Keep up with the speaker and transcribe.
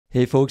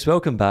Hey folks,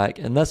 welcome back.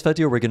 In this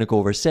video we're going to go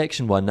over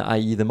section 1,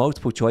 i.e. the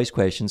multiple choice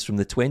questions from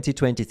the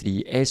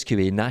 2023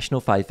 SQA National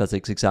 5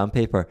 Physics exam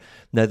paper.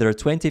 Now there are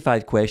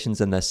 25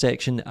 questions in this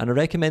section and I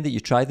recommend that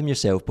you try them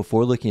yourself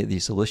before looking at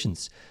these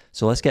solutions.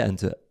 So let's get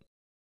into it.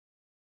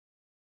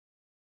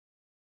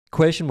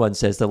 Question 1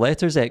 says the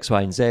letters X, Y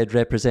and Z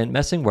represent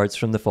missing words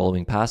from the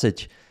following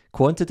passage.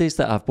 Quantities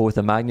that have both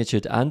a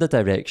magnitude and a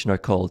direction are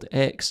called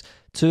X.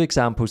 Two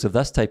examples of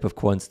this type of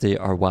quantity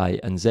are Y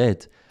and Z.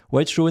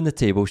 Which row in the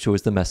table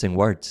shows the missing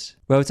words?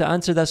 Well, to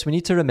answer this, we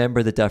need to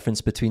remember the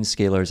difference between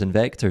scalars and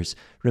vectors.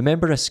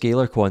 Remember, a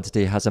scalar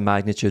quantity has a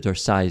magnitude or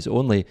size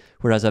only,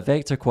 whereas a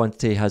vector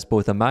quantity has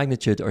both a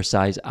magnitude or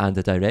size and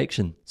a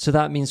direction. So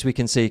that means we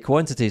can say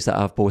quantities that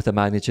have both a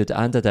magnitude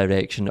and a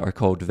direction are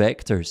called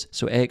vectors.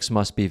 So X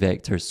must be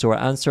vectors. So our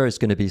answer is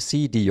going to be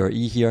C, D or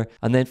E here.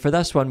 And then for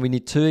this one, we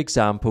need two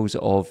examples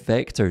of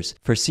vectors.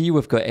 For C,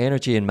 we've got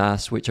energy and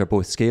mass, which are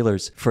both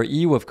scalars. For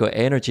E, we've got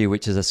energy,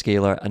 which is a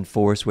scalar, and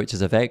force, which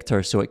is a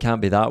vector. So it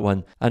can't be that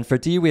one. And for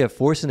D, we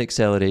have force and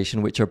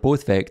acceleration, which are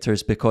both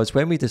vectors, because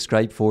when we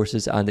describe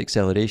forces and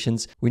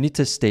accelerations, we need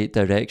to state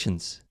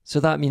directions. So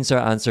that means our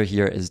answer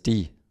here is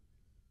D.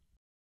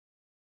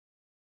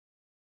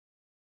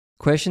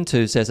 Question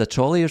 2 says a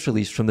trolley is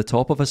released from the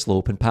top of a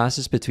slope and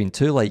passes between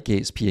two light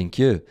gates P and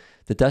Q.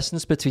 The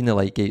distance between the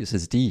light gates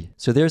is D.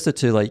 So there's the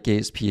two light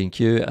gates P and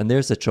Q, and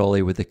there's the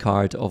trolley with the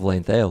card of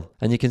length L.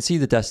 And you can see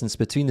the distance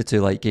between the two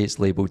light gates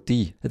labelled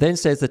D. It then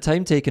says the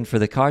time taken for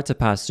the card to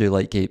pass through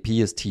light gate P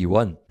is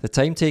T1. The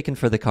time taken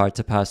for the card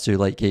to pass through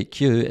light gate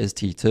Q is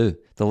T2.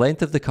 The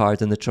length of the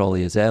card in the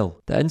trolley is L.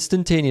 The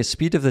instantaneous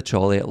speed of the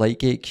trolley at light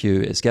gate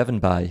Q is given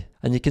by,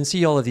 and you can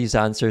see all of these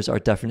answers are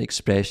different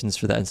expressions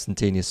for the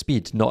instantaneous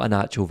speed, not an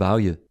actual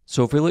value.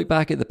 So if we look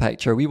back at the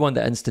picture, we want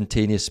the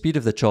instantaneous speed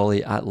of the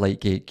trolley at light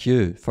gate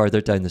Q,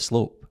 further down the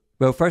slope.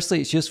 Well,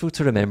 firstly, it's useful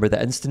to remember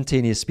that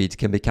instantaneous speed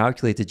can be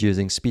calculated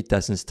using speed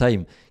distance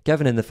time,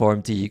 given in the form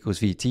d equals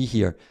vt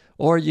here,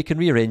 or you can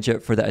rearrange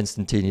it for the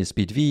instantaneous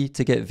speed v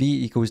to get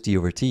v equals d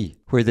over t,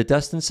 where the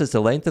distance is the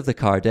length of the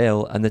card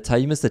L and the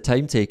time is the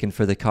time taken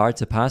for the card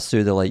to pass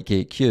through the light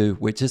gate Q,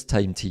 which is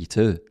time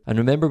t2. And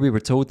remember, we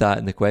were told that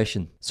in the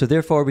question. So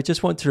therefore, we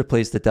just want to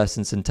replace the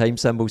distance and time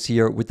symbols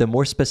here with the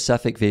more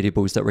specific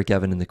variables that were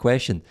given in the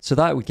question. So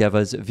that would give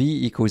us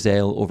v equals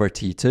L over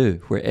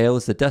t2, where L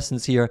is the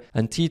distance here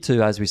and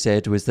t2, as we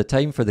said, was the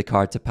time for the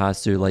card to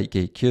pass through light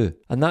gate Q.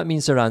 And that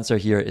means our answer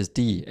here is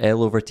D,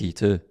 L over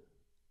t2.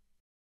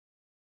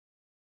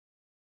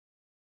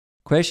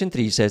 Question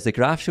 3 says the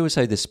graph shows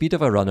how the speed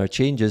of a runner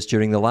changes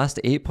during the last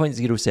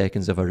 8.0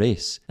 seconds of a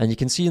race. And you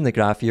can see in the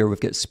graph here we've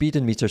got speed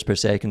in meters per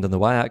second on the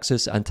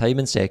y-axis and time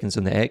in seconds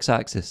on the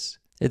x-axis.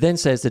 It then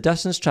says the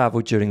distance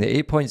travelled during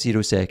the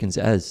 8.0 seconds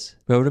is.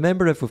 Well,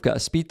 remember, if we've got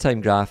a speed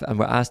time graph and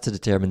we're asked to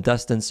determine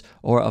distance,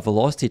 or a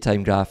velocity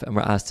time graph and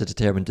we're asked to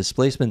determine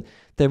displacement,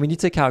 then we need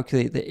to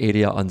calculate the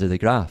area under the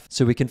graph.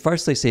 So we can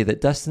firstly say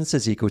that distance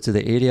is equal to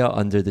the area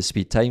under the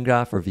speed time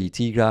graph or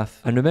VT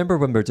graph. And remember,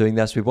 when we're doing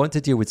this, we want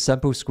to deal with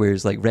simple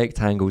squares like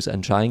rectangles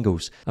and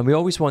triangles. And we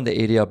always want the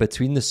area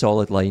between the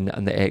solid line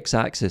and the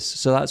x-axis.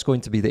 So that's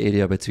going to be the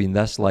area between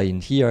this line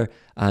here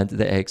and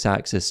the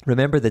x-axis.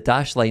 Remember, the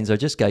dashed lines are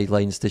just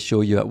guidelines to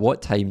show you at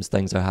what times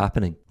things are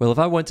happening. Well, if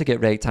I want to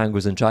get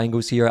rectangles and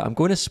triangles here, I'm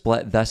going to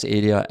split this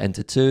area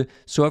into two.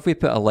 So if we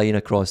put a line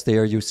across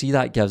there, you'll see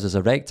that gives us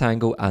a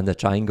rectangle and a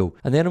triangle.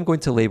 And then I'm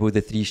going to label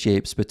the three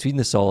shapes between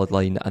the solid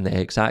line and the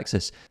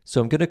x-axis. So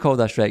I'm going to call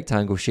this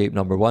rectangle shape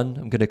number 1,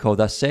 I'm going to call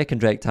this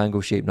second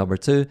rectangle shape number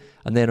 2,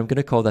 and then I'm going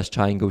to call this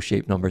triangle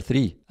shape number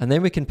 3. And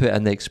then we can put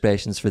in the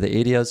expressions for the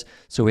areas.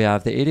 So we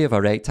have the area of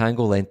a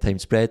rectangle, length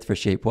times breadth for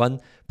shape 1,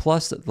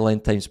 plus the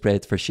length times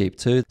breadth for shape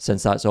 2,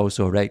 since that's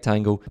also a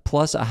rectangle,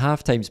 plus a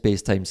half times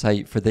base times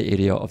height for the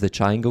area of the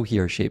triangle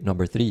here, shape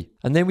number 3.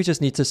 And then we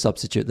just need to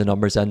substitute the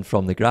numbers in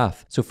from the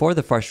graph. So for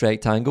the first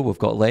rectangle, we've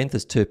got length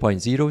is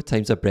 2.0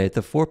 times a breadth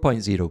of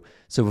 4.0.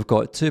 So we've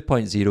got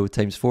 2.0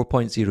 times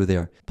 4.0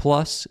 there.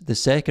 Plus, the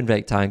second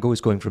rectangle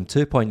is going from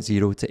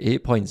 2.0 to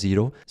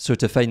 8.0. So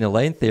to find the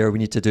length there, we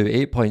need to do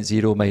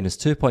 8.0 minus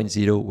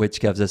 2.0, which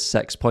gives us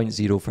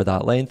 6.0 for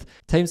that length,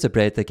 times the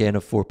breadth again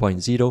of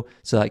 4.0.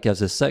 So that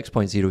gives us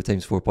 6.0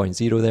 times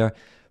 4.0 there,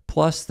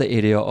 plus the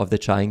area of the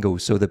triangle.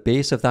 So the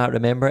base of that,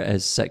 remember,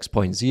 is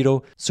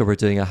 6.0. So we're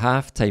doing a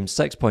half times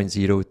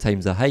 6.0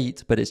 times the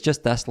height, but it's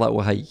just this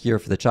little height here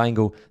for the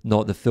triangle,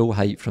 not the full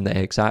height from the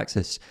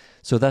x-axis.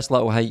 So this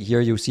little height here,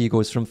 you'll see,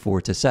 goes from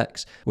 4 to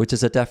 6, which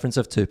is a difference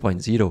of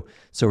 2.0.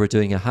 So we're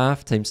doing a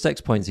half times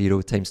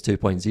 6.0 times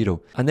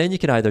 2.0. And then you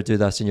can either do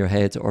this in your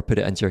head or put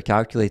it into your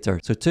calculator.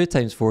 So 2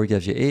 times 4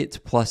 gives you 8,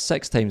 plus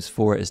 6 times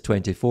 4 is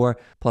 24,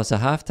 plus a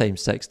half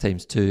times 6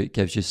 times 2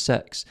 gives you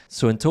 6.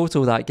 So in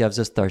total, that gives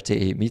us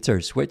 38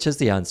 meters, which is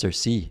the answer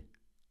C.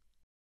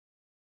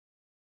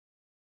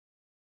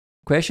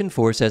 Question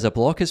 4 says a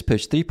block is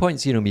pushed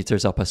 3.0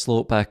 meters up a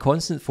slope by a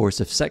constant force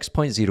of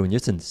 6.0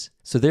 newtons.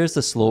 So there's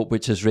the slope,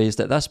 which is raised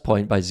at this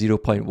point by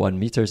 0.1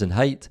 meters in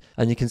height,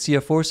 and you can see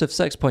a force of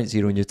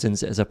 6.0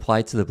 newtons is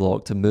applied to the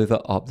block to move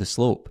it up the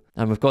slope.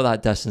 And we've got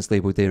that distance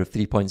labelled there of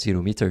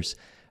 3.0 meters.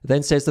 It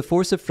then says the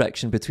force of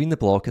friction between the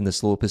block and the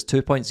slope is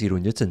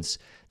 2.0 newtons.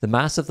 The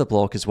mass of the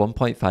block is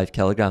 1.5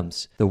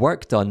 kilograms. The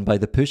work done by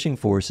the pushing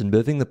force in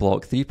moving the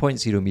block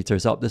 3.0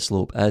 meters up the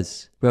slope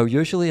is. Well,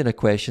 usually in a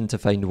question to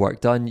find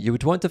work done, you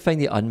would want to find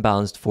the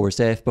unbalanced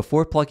force F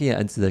before plugging it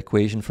into the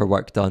equation for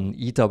work done,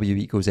 EW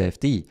equals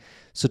FD.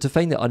 So to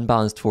find the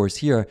unbalanced force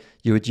here,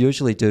 you would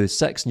usually do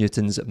 6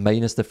 newtons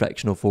minus the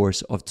frictional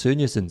force of 2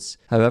 newtons.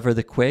 However,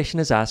 the question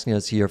is asking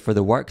us here for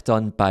the work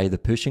done by the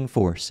pushing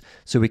force.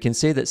 So we can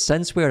say that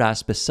since we are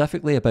asked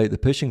specifically about the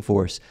pushing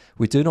force,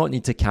 we do not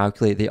need to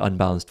calculate the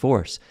unbalanced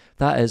force.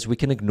 That is, we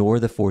can ignore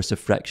the force of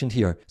friction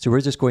here. So we're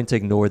just going to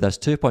ignore this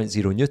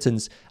 2.0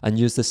 newtons and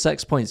use the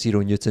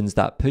 6.0 newtons,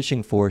 that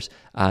pushing force,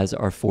 as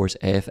our force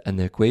F in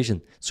the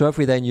equation. So if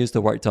we then use the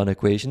work done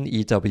equation,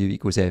 EW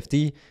equals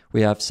FD,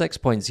 we have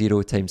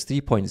 6.0 times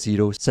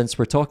 3.0, since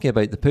we're talking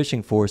about the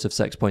pushing force of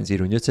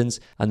 6.0 newtons,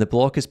 and the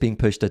block is being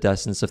pushed a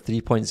distance of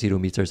 3.0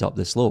 meters up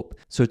the slope.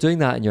 So doing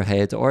that in your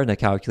head or in a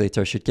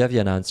calculator should give you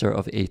an answer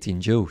of 18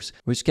 joules,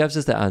 which gives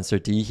us the answer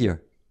D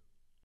here.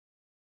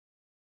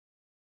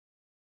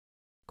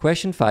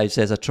 Question 5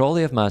 says a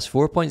trolley of mass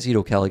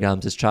 4.0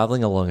 kilograms is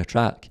travelling along a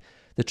track.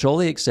 The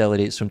trolley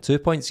accelerates from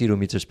 2.0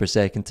 meters per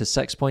second to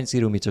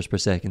 6.0 meters per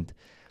second.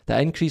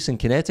 The increase in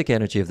kinetic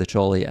energy of the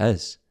trolley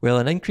is. Well,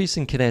 an increase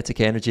in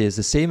kinetic energy is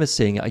the same as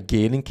saying a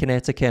gain in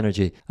kinetic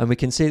energy, and we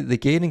can say that the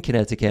gain in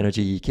kinetic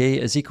energy EK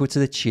is equal to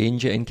the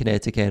change in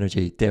kinetic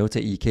energy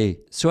delta EK.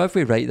 So if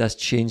we write this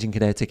change in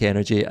kinetic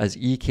energy as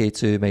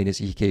EK2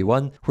 minus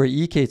EK1, where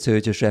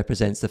EK2 just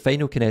represents the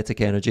final kinetic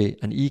energy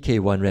and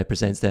EK1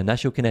 represents the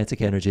initial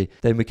kinetic energy,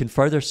 then we can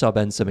further sub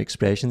in some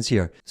expressions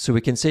here. So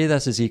we can say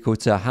this is equal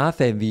to a half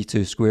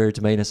mv2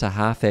 squared minus a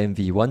half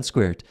mv1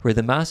 squared, where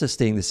the mass is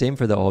staying the same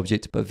for the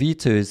object, but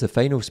v2 is the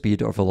final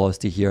speed or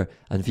velocity here,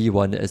 and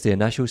v1 is the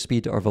initial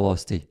speed or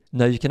velocity.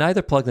 Now you can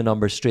either plug the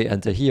numbers straight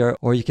into here,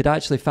 or you could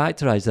actually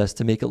factorise this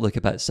to make it look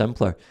a bit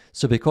simpler.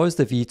 So because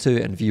the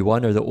v2 and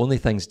v1 are the only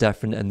things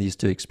different in these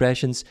two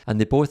expressions, and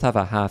they both have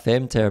a half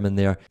m term in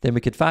there, then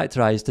we could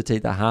factorise to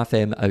take the half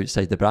m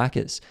outside the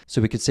brackets.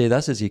 So we could say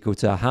this is equal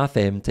to a half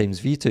m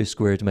times v2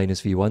 squared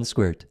minus v1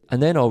 squared.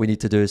 And then all we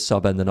need to do is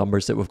sub in the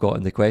numbers that we've got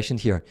in the question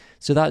here.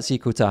 So that's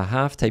equal to a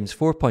half times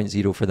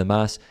 4.0 for the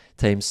mass,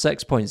 times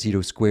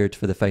 6.0 squared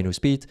for the final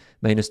speed,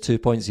 minus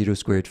 2.0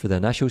 squared for the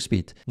initial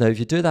speed. Now if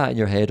you do that in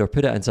your head or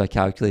put it into a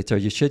calculator,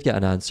 you should get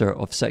an answer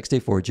of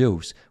 64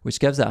 joules, which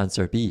gives the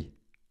answer B.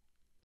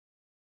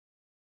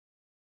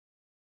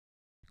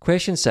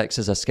 Question 6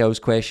 is a skills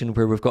question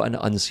where we've got an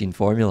unseen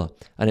formula,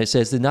 and it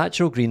says the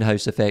natural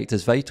greenhouse effect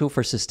is vital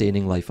for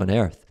sustaining life on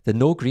Earth. The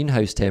no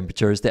greenhouse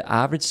temperature is the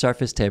average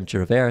surface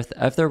temperature of Earth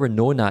if there were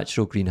no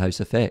natural greenhouse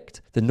effect.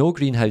 The no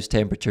greenhouse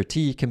temperature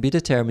T can be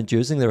determined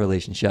using the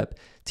relationship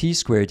T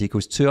squared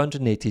equals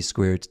 280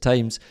 squared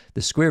times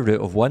the square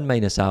root of 1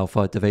 minus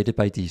alpha divided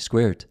by D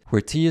squared,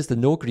 where T is the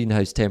no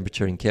greenhouse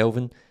temperature in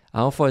Kelvin,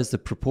 alpha is the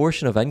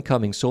proportion of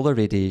incoming solar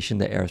radiation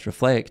that Earth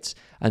reflects,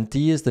 and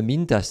D is the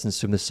mean distance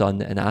from the Sun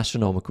in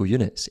astronomical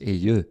units,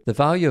 AU. The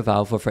value of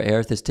alpha for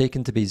Earth is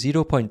taken to be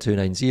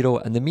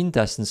 0.290 and the mean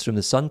distance from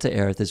the Sun to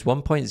Earth is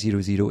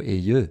 1.00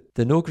 AU.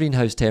 The no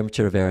greenhouse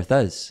temperature of Earth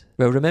is.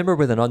 Well, remember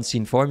with an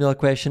unseen formula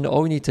question,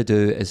 all we need to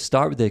do is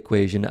start with the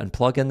equation and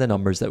plug in the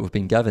numbers that we've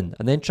been given,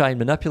 and then try and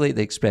manipulate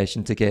the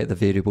expression to get the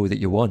variable that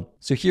you want.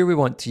 So here we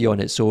want T on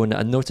its own,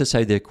 and notice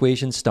how the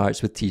equation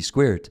starts with T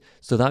squared.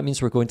 So that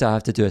means we're going to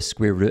have to do a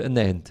square root in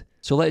the end.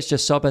 So let's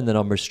just sub in the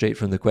numbers straight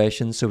from the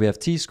question. So we have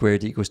T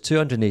squared equals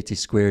 280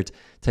 squared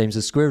times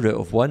the square root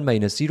of 1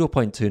 minus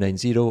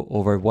 0.290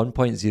 over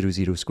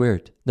 1.00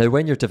 squared. Now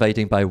when you're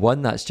dividing by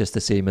 1, that's just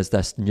the same as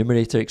this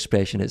numerator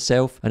expression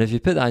itself, and if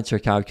you put that into your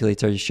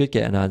calculator, you should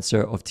get an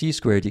answer of T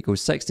squared equals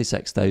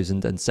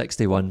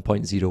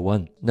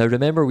 66,061.01. Now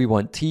remember, we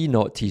want T,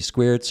 not T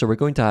squared, so we're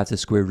going to have to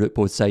square root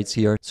both sides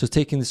here. So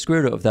taking the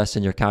square root of this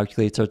in your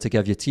calculator to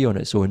give you T on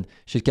its own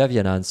should give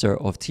you an answer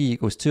of T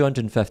equals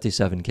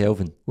 257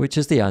 Kelvin, which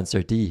is the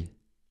answer D.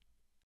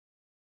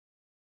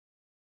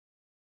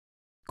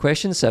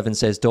 Question 7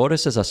 says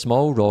Doris is a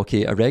small,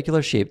 rocky,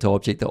 irregular-shaped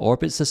object that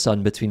orbits the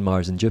Sun between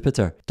Mars and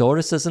Jupiter.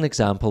 Doris is an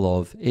example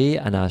of A.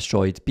 an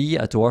asteroid, B.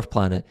 a dwarf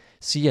planet,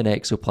 C. an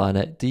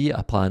exoplanet, D.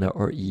 a planet,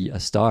 or E. a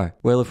star.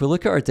 Well, if we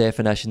look at our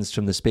definitions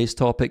from the space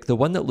topic, the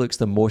one that looks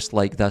the most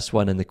like this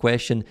one in the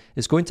question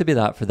is going to be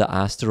that for the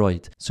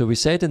asteroid. So we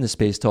said in the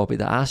space topic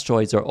that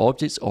asteroids are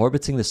objects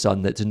orbiting the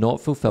Sun that do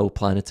not fulfill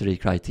planetary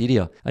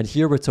criteria, and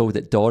here we're told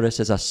that Doris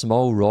is a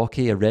small,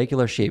 rocky,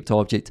 irregular-shaped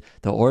object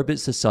that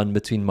orbits the Sun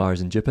between Mars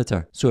and Jupiter.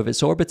 So if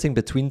it's orbiting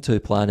between two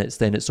planets,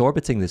 then it's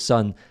orbiting the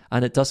Sun,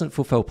 and it doesn't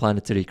fulfill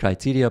planetary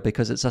criteria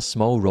because it's a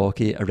small,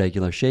 rocky,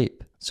 irregular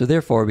shape. So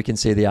therefore we can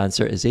say the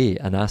answer is A,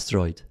 an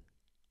asteroid.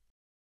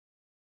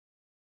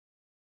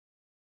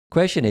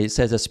 Question 8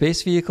 says a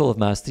space vehicle of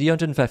mass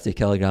 350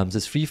 kilograms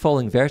is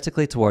free-falling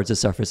vertically towards the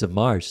surface of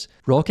Mars.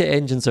 Rocket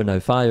engines are now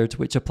fired,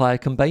 which apply a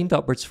combined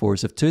upwards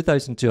force of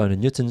 2,200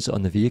 newtons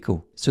on the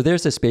vehicle. So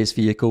there's the space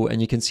vehicle, and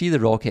you can see the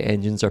rocket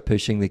engines are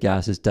pushing the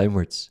gases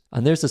downwards.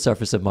 And there's the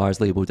surface of Mars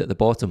labelled at the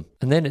bottom.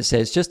 And then it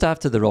says just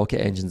after the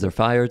rocket engines are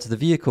fired, the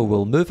vehicle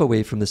will move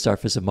away from the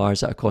surface of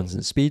Mars at a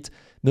constant speed,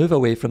 move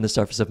away from the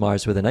surface of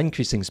Mars with an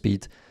increasing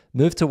speed,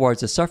 move towards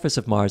the surface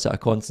of Mars at a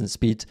constant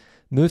speed,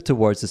 move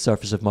towards the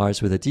surface of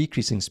Mars with a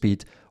decreasing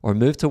speed, or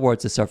move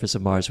towards the surface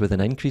of Mars with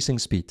an increasing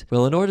speed.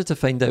 Well, in order to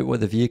find out what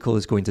the vehicle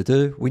is going to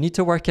do, we need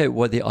to work out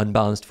what the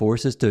unbalanced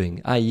force is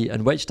doing, i.e.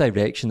 in which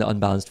direction the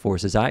unbalanced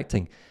force is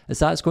acting, as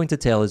that's going to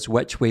tell us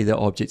which way the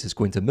object is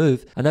going to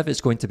move and if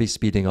it's going to be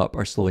speeding up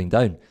or slowing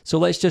down. So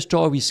let's just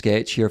draw a wee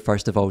sketch here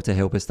first of all to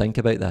help us think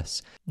about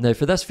this. Now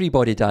for this free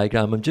body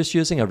diagram, I'm just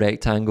using a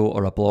rectangle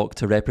or a block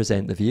to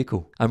represent the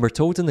vehicle. And we're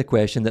told in the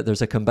question that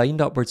there's a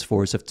combined upwards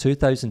force of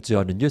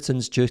 2,200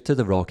 newtons due to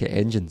the rocket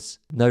engines.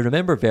 Now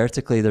remember,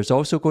 vertically there's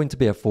also going to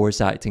be a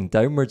force acting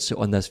downwards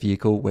on this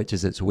vehicle, which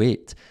is its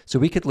weight. So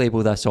we could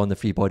label this on the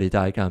free body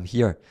diagram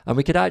here, and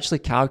we could actually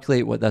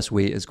calculate what this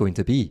weight is going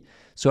to be.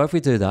 So if we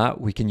do that,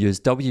 we can use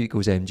W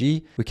equals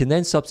mg. We can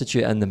then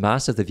substitute in the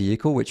mass of the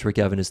vehicle, which we're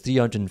given as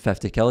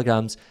 350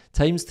 kilograms,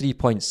 times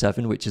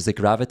 3.7, which is the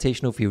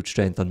gravitational field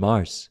strength on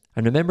Mars.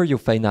 And remember, you'll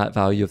find that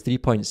value of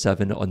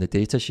 3.7 on the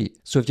datasheet.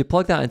 So if you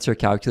plug that into your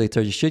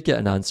calculator, you should get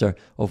an answer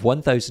of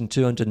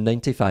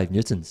 1,295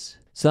 newtons.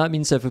 So that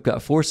means if we've got a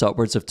force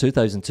upwards of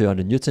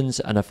 2,200 newtons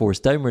and a force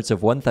downwards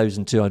of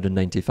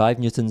 1,295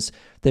 newtons,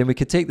 then we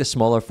could take the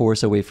smaller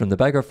force away from the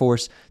bigger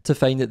force to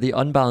find that the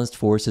unbalanced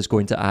force is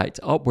going to act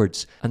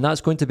upwards, and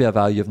that's going to be a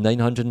value of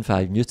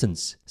 905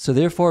 newtons. So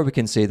therefore we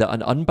can say that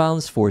an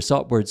unbalanced force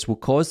upwards will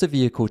cause the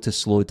vehicle to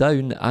slow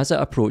down as it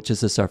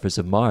approaches the surface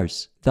of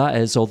Mars. That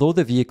is, although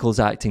the vehicle is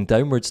acting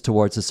downwards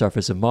towards the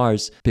surface of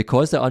Mars,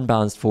 because the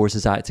unbalanced force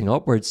is acting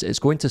upwards, it's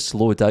going to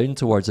slow down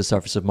towards the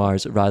surface of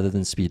Mars rather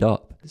than speed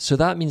up. So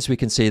that means we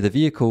can say the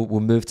vehicle will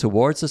move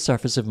towards the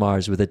surface of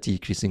Mars with a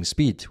decreasing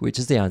speed, which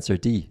is the answer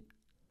D.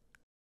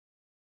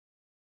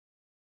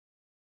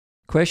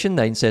 Question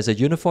 9 says a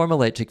uniform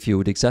electric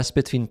field exists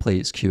between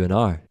plates Q and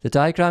R. The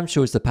diagram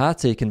shows the path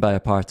taken by a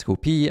particle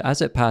P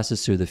as it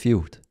passes through the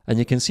field. And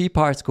you can see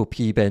particle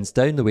P bends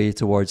down the way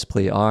towards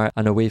plate R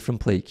and away from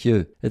plate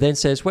Q. It then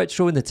says which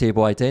row in the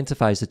table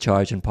identifies the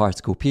charge on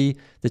particle P,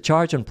 the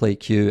charge on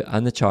plate Q,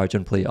 and the charge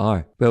on plate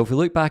R. Well, if we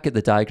look back at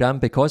the diagram,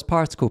 because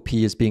particle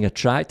P is being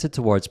attracted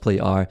towards plate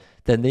R,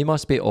 then they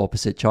must be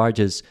opposite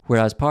charges,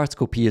 whereas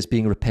particle P is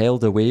being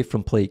repelled away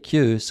from plate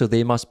Q, so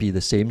they must be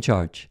the same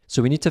charge.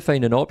 So we need to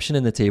find an option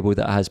in the table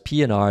that has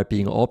P and R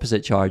being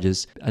opposite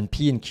charges and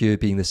P and Q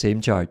being the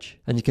same charge.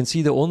 And you can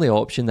see the only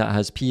option that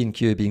has P and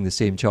Q being the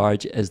same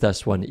charge is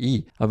this one,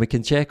 E. And we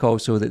can check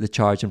also that the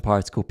charge on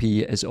particle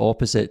P is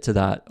opposite to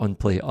that on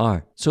plate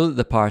R, so that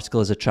the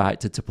particle is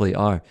attracted to plate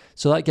R.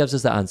 So that gives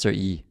us the answer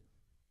E.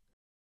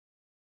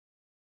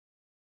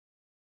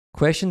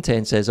 Question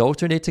 10 says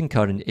alternating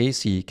current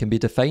AC can be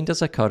defined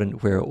as a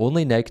current where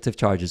only negative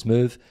charges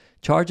move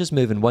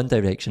in one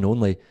direction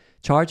only,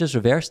 charges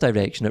reverse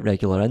direction at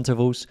regular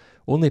intervals,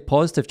 only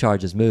positive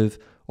charges move,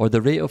 or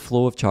the rate of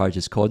flow of charge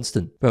is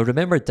constant. Well,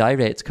 remember,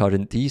 direct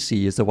current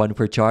DC is the one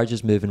where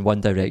charges move in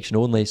one direction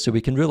only, so we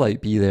can rule out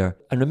B there.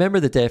 And remember,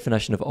 the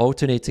definition of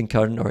alternating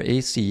current, or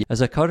AC, is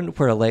a current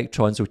where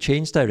electrons will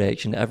change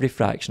direction every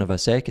fraction of a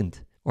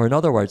second. Or in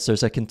other words,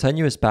 there's a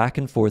continuous back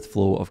and forth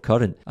flow of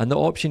current. And the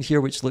option here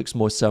which looks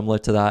most similar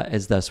to that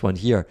is this one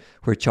here,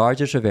 where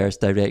charges reverse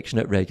direction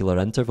at regular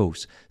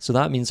intervals. So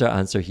that means our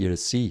answer here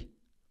is C.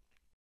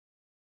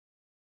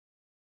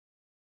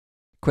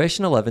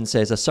 Question 11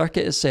 says a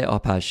circuit is set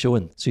up as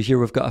shown. So here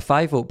we've got a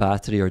 5V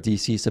battery or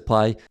DC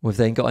supply, we've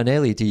then got an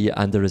LED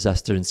and a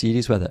resistor in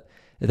series with it.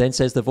 It then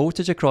says the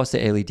voltage across the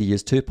LED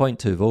is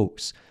 2.2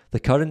 volts. The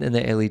current in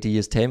the LED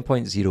is 10.0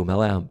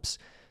 milliamps.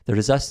 The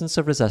resistance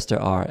of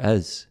resistor R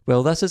is.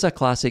 Well, this is a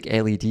classic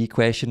LED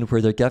question where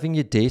they're giving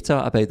you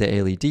data about the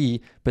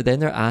LED, but then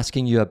they're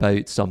asking you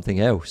about something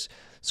else.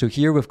 So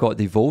here we've got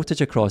the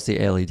voltage across the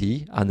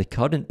LED and the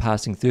current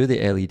passing through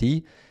the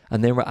LED,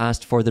 and then we're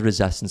asked for the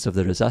resistance of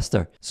the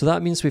resistor. So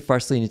that means we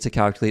firstly need to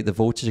calculate the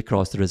voltage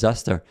across the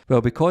resistor.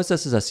 Well, because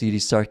this is a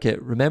series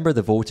circuit, remember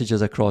the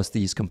voltages across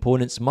these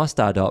components must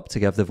add up to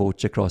give the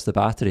voltage across the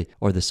battery,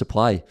 or the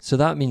supply. So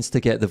that means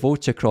to get the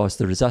voltage across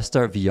the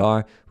resistor,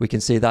 VR, we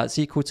can say that's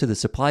equal to the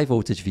supply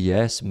voltage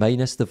VS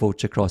minus the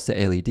voltage across the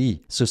LED.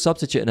 So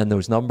substituting in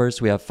those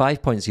numbers, we have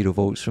 5.0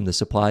 volts from the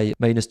supply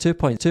minus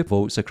 2.2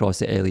 volts across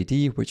the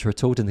LED, which we're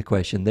told in the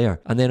question there.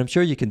 And then I'm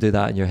sure you can do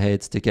that in your head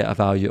to get a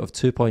value of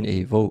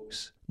 2.8 volts.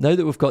 Now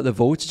that we've got the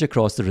voltage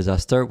across the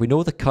resistor, we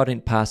know the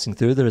current passing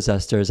through the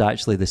resistor is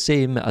actually the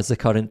same as the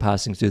current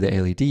passing through the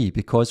LED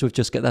because we've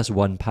just got this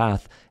one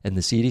path in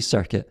the series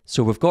circuit.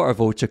 So we've got our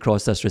voltage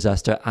across this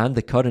resistor and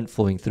the current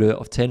flowing through it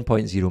of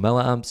 10.0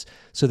 milliamps,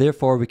 so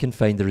therefore we can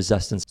find the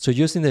resistance. So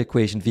using the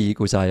equation V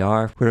equals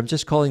IR, where I'm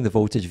just calling the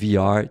voltage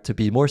VR to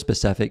be more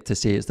specific to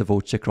say it's the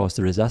voltage across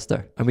the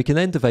resistor. And we can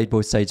then divide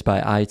both sides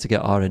by I to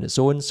get R in its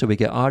own, so we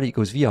get R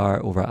equals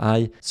VR over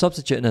I.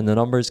 Substituting in the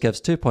numbers gives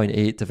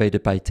 2.8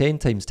 divided by 10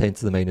 times 10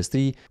 to the minus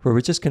 3, where we're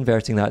just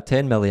converting that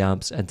 10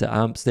 milliamps into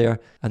amps there,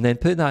 and then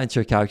putting that into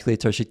your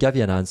calculator should give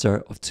you an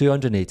answer of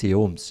 280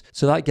 ohms.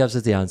 So that gives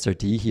us the answer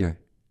D here.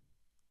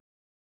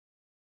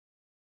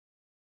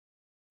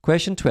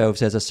 Question 12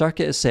 says a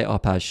circuit is set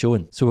up as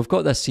shown. So we've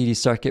got this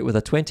series circuit with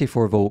a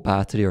 24 volt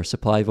battery or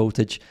supply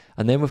voltage,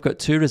 and then we've got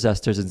two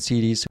resistors in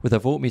series with a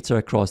voltmeter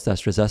across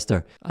this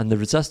resistor, and the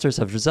resistors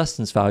have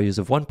resistance values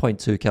of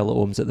 1.2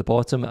 kilo ohms at the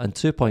bottom and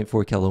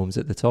 2.4 kilo ohms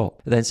at the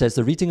top. It then says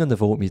the reading on the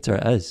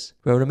voltmeter is.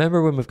 Well,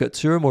 remember when we've got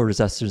two or more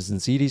resistors in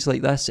series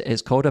like this,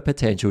 it's called a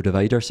potential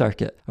divider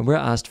circuit, and we're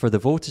asked for the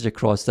voltage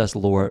across this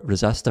lower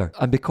resistor.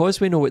 And because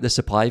we know what the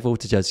supply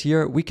voltage is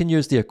here, we can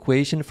use the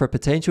equation for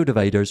potential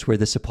dividers where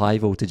the supply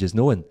voltage is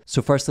known.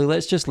 So firstly,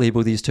 let's just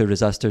label these two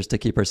resistors to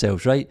keep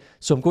ourselves right.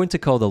 So I'm going to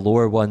call the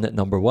lower one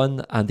number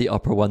 1 and the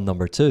upper one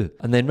number 2.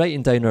 And then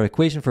writing down our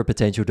equation for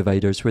potential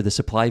dividers where the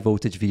supply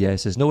voltage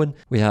Vs is known,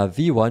 we have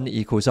V1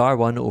 equals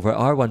R1 over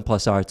R1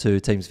 plus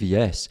R2 times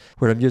Vs,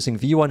 where I'm using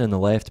V1 on the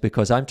left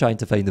because I'm trying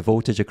to find the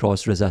voltage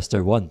across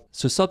resistor 1.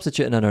 So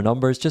substituting in our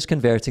numbers, just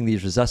converting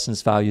these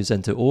resistance values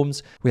into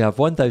ohms, we have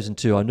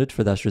 1200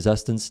 for this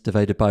resistance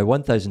divided by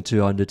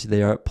 1200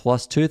 there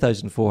plus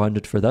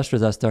 2400 for this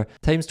resistor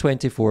times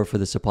 24 for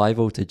the supply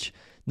voltage.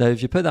 Now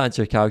if you put that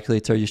into your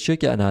calculator, you should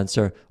get an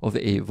answer of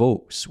 8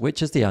 volts,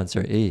 which is the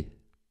answer A.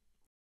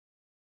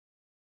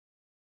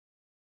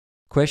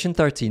 Question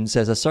 13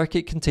 says a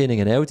circuit containing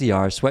an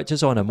LDR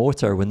switches on a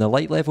motor when the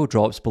light level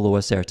drops below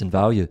a certain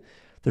value.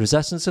 The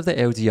resistance of the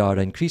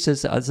LDR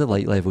increases as the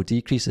light level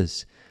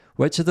decreases.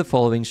 Which of the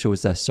following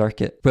shows this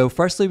circuit? Well,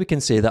 firstly we can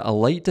say that a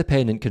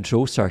light-dependent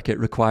control circuit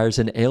requires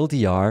an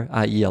LDR,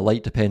 i.e. a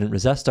light-dependent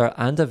resistor,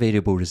 and a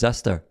variable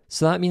resistor.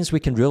 So that means we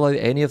can rule out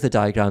any of the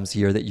diagrams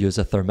here that use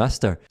a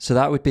thermistor. So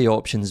that would be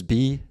options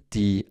B,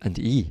 D and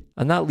E.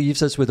 And that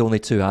leaves us with only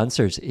two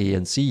answers, A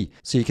and C.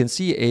 So you can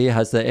see A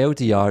has the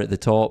LDR at the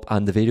top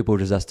and the variable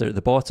resistor at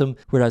the bottom,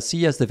 whereas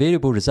C has the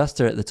variable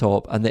resistor at the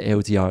top and the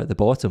LDR at the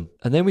bottom.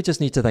 And then we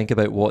just need to think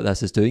about what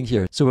this is doing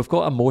here. So we've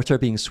got a motor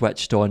being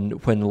switched on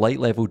when light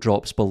level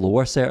drops below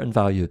a certain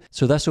value.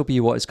 So this will be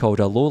what is called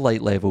a low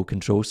light level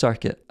control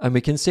circuit. And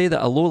we can say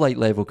that a low light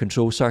level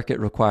control circuit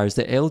requires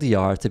the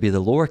LDR to be the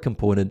lower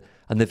component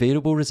and the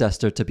variable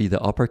resistor to be the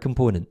upper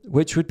component,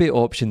 which would be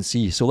option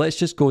C. So let's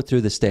just go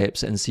through the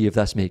steps and see if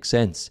this makes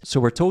sense. So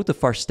we're told the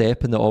first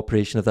step in the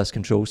operation of this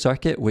control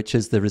circuit, which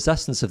is the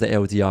resistance of the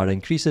LDR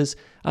increases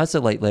as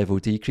the light level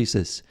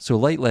decreases. So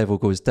light level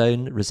goes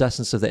down,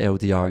 resistance of the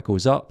LDR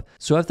goes up.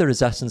 So if the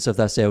resistance of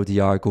this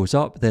LDR goes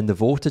up, then the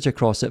voltage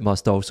across it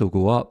must also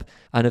go up.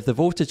 And if the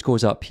voltage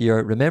goes up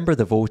here, remember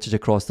the voltage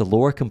across the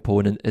lower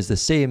component is the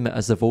same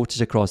as the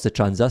voltage across the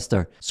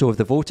transistor. So if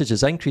the voltage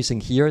is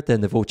increasing here, then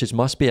the voltage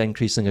must be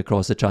increasing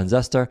across the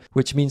transistor,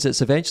 which means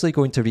it's eventually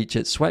going to reach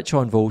its switch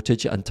on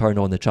voltage and turn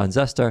on the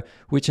transistor,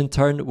 which in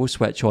turn will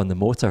switch on the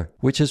motor,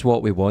 which is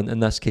what we want in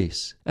this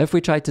case. If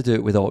we try to do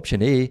it with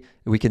option A,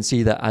 we can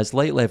see that as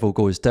light level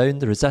goes down,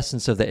 the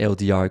resistance of the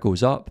LDR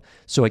goes up.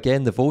 So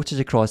again, the voltage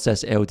across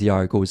this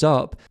LDR goes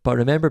up, but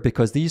remember,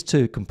 because these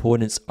two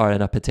components are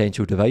in a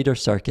potential divider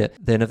circuit,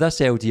 then if this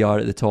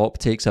LDR at the top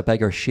takes a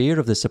bigger share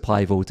of the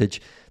supply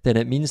voltage, then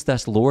it means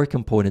this lower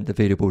component, the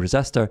variable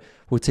resistor,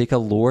 will take a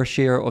lower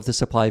share of the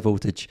supply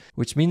voltage,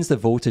 which means the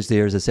voltage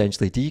there is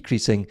essentially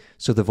decreasing,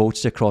 so the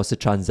voltage across the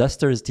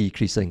transistor is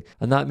decreasing,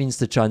 and that means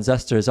the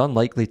transistor is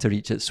unlikely to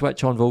reach its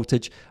switch on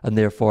voltage, and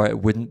therefore it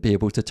wouldn't be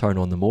able to turn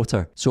on the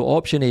motor. So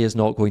option A is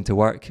not going to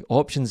work.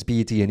 Options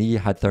B, D and E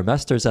had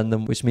thermistors in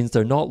them, which means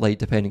they're not light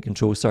dependent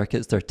control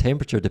circuits, they're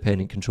temperature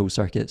dependent control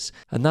circuits.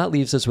 And that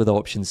leaves us with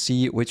option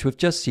C, which we've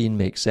just seen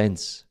makes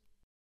sense.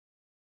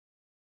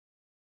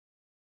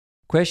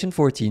 Question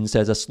 14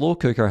 says a slow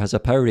cooker has a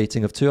power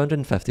rating of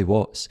 250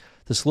 watts.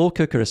 The slow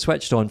cooker is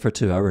switched on for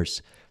 2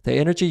 hours. The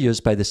energy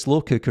used by the slow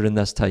cooker in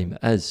this time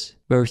is...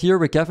 Well, here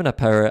we're given a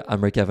power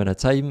and we're given a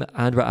time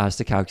and we're asked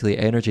to calculate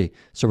energy.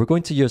 So we're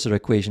going to use our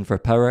equation for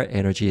power,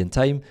 energy and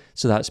time.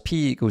 So that's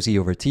P equals E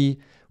over T.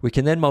 We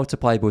can then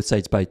multiply both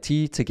sides by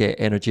T to get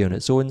energy on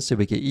its own, so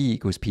we get E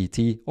equals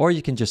PT, or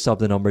you can just sub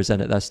the numbers in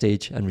at this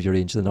stage and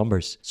rearrange the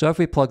numbers. So if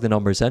we plug the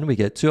numbers in, we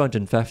get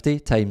 250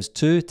 times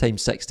 2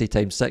 times 60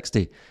 times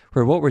 60,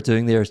 where what we're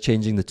doing there is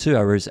changing the 2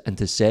 hours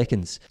into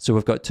seconds. So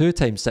we've got 2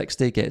 times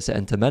 60 gets it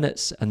into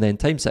minutes, and then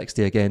times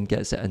 60 again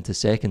gets it into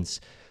seconds.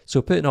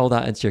 So putting all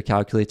that into your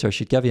calculator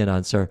should give you an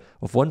answer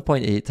of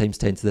 1.8 times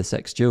 10 to the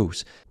 6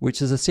 joules,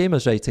 which is the same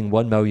as writing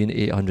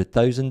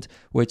 1,800,000,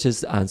 which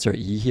is the answer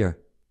E here.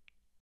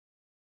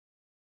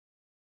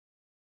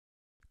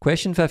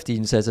 Question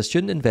 15 says a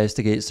student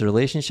investigates the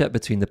relationship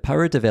between the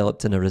power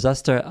developed in a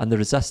resistor and the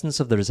resistance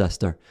of the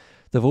resistor.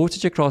 The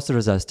voltage across the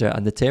resistor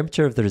and the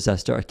temperature of the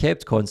resistor are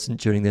kept constant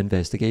during the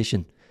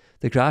investigation.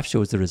 The graph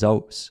shows the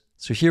results.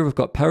 So here we've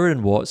got power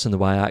in watts on the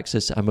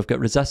y-axis and we've got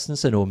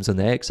resistance in ohms on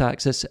the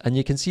x-axis, and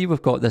you can see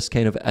we've got this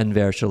kind of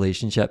inverse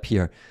relationship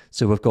here.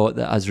 So we've got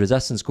that as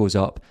resistance goes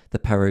up, the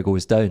power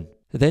goes down.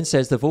 It then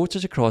says the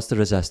voltage across the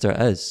resistor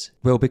is.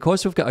 Well,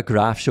 because we've got a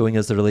graph showing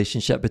us the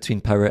relationship between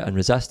power and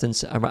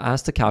resistance and we're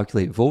asked to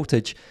calculate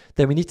voltage,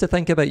 then we need to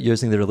think about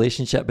using the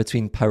relationship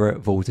between power,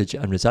 voltage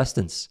and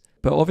resistance.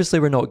 But obviously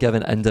we're not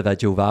given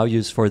individual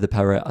values for the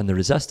power and the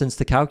resistance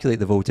to calculate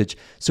the voltage,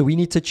 so we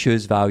need to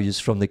choose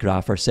values from the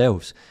graph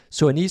ourselves.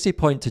 So an easy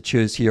point to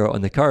choose here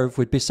on the curve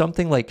would be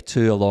something like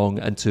 2 along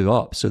and 2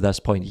 up, so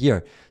this point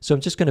here. So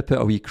I'm just going to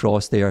put a wee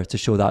cross there to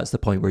show that's the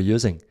point we're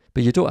using.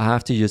 But you don't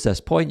have to use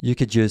this point. You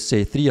could use,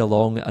 say, 3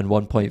 along and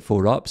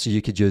 1.4 up, so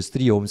you could use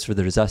 3 ohms for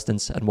the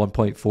resistance and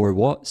 1.4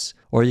 watts.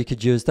 Or you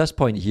could use this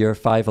point here,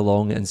 5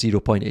 along and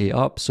 0.8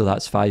 up, so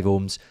that's 5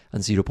 ohms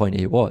and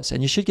 0.8 watts,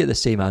 and you should get the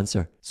same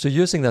answer. So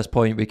using this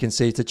point, we can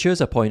say to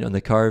choose a point on the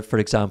curve, for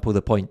example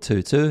the point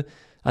 2, 2,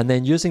 and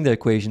then using the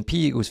equation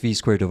P equals V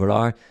squared over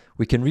R,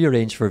 we can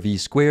rearrange for V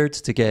squared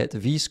to get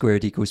V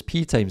squared equals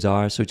P times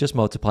R, so just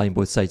multiplying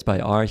both sides by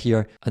R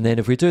here. And then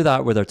if we do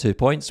that with our 2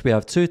 points, we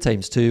have 2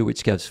 times 2,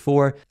 which gives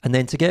 4. And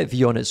then to get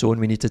V on its own,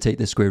 we need to take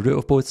the square root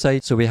of both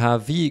sides. So we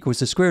have V equals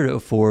the square root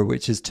of 4,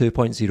 which is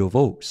 2.0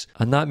 volts.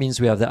 And that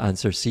means we have the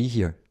answer C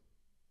here.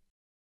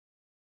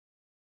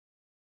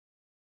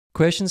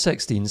 Question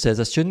 16 says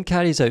a student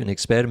carries out an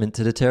experiment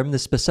to determine the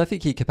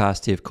specific heat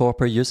capacity of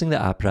copper using the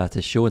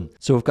apparatus shown.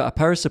 So we've got a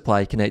power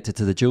supply connected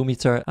to the joule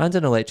meter and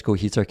an electrical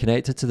heater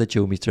connected to the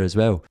joule meter as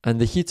well.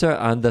 And the heater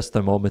and this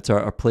thermometer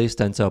are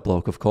placed into a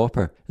block of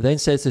copper. It then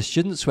says the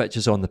student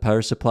switches on the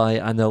power supply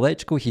and the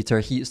electrical heater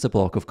heats the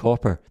block of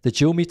copper. The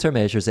joule meter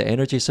measures the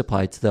energy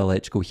supplied to the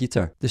electrical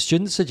heater. The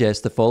student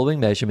suggests the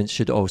following measurements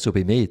should also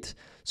be made.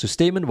 So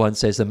statement 1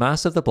 says the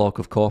mass of the block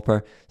of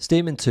copper,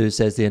 statement 2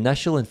 says the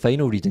initial and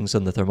final readings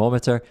on the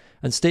thermometer,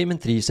 and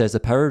statement 3 says the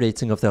power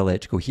rating of the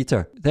electrical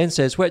heater. It then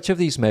says which of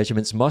these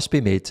measurements must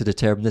be made to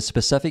determine the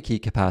specific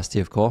heat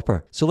capacity of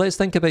copper. So let's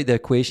think about the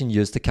equation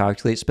used to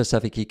calculate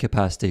specific heat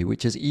capacity,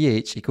 which is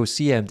EH equals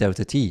Cm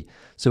delta T.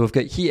 So we've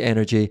got heat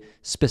energy,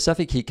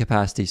 specific heat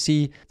capacity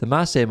C, the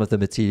mass m of the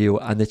material,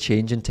 and the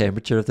change in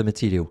temperature of the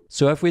material.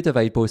 So if we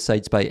divide both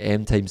sides by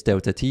m times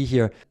delta T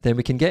here, then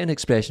we can get an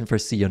expression for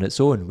C on its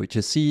own, which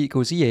is C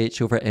equals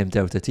EH over m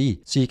delta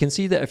T. So you can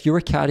see that if you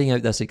were carrying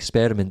out this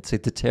experiment to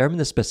determine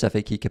the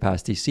specific heat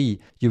capacity C,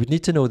 you would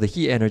need to know the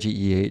heat energy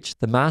EH,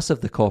 the mass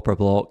of the copper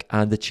block,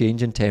 and the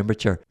change in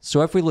temperature.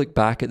 So if we look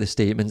back at the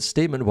statements,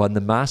 statement 1,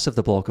 the mass of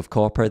the block of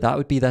copper, that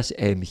would be this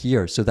m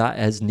here, so that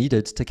is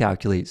needed to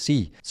calculate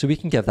C. So we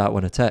can give that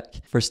one a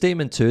tick. For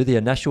statement 2, the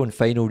initial and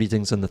final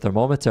readings on the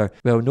thermometer,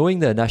 well, knowing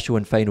the initial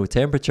and final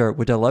temperature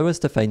would allow us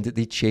to find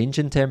the change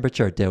in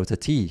temperature, delta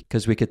T,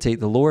 because we could take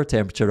the lower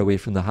temperature away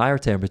from the higher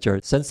temperature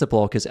since the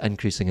block is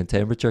increasing in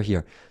temperature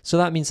here. So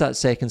that means that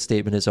second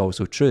statement is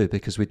also true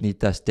because we'd need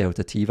this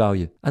delta T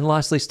value. And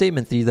lastly,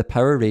 statement 3, the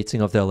power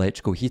rating of the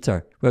electrical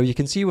heater. Well, you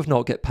can see we've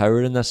not got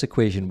power in this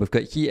equation, we've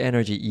got heat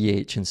energy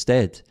EH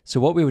instead. So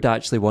what we would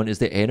actually want is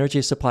the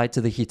energy supplied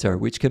to the heater,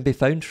 which can be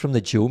found from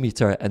the joule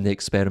meter in the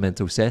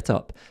experimental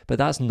setup, but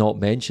that's not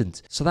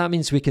mentioned. So that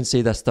means we can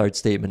say this third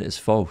statement is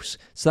false.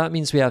 So that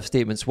means we have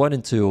statements 1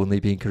 and 2 only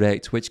being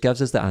correct, which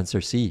gives us the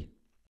answer C.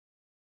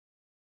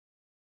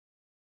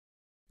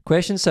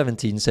 Question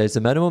 17 says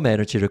the minimum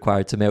energy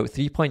required to melt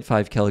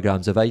 3.5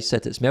 kilograms of ice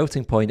at its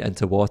melting point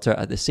into water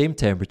at the same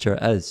temperature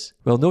is.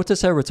 Well,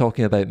 notice how we're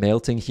talking about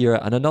melting here,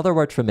 and another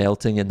word for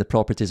melting in the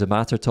properties of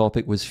matter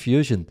topic was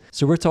fusion.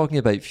 So we're talking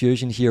about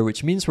fusion here,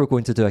 which means we're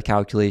going to do a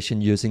calculation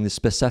using the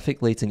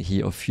specific latent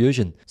heat of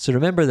fusion. So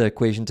remember the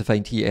equation to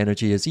find heat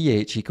energy is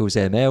EH equals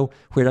ml,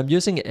 where I'm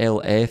using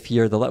LF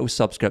here, the little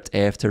subscript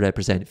F, to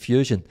represent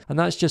fusion. And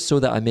that's just so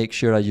that I make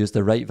sure I use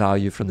the right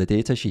value from the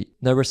datasheet.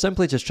 Now we're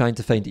simply just trying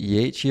to find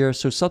EH here,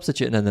 so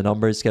substituting in the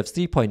numbers gives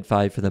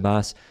 3.5 for the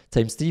mass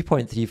times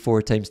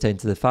 3.34 times 10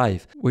 to the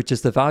 5, which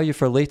is the value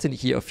for latent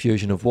heat of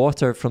fusion of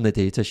water from the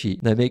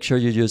datasheet. Now make sure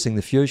you're using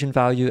the fusion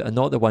value and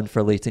not the one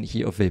for latent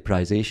heat of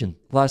vaporization.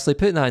 Lastly,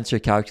 putting that into your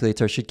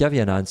calculator should give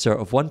you an answer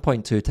of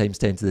 1.2 times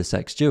 10 to the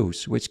 6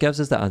 joules, which gives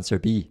us the answer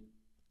B.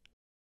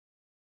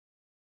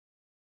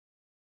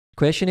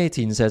 Question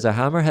 18 says a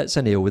hammer hits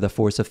a nail with a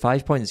force of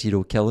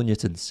 5.0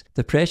 kilonewtons.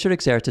 The pressure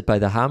exerted by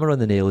the hammer on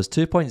the nail is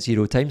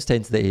 2.0 times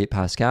 10 to the 8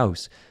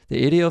 pascals.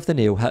 The area of the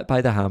nail hit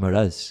by the hammer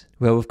is.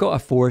 Well, we've got a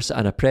force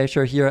and a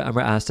pressure here and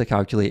we're asked to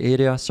calculate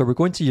area, so we're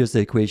going to use the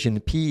equation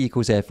P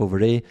equals F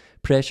over A,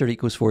 pressure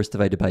equals force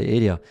divided by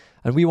area.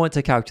 And we want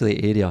to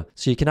calculate area,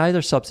 so you can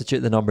either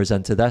substitute the numbers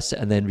into this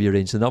and then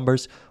rearrange the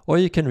numbers, or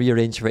you can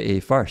rearrange for A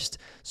first.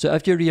 So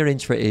if you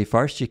rearrange for A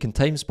first, you can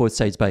times both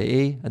sides by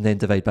A and then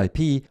divide by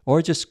P,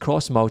 or just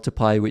cross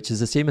multiply, which is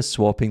the same as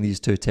swapping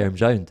these two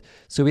terms round.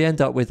 So we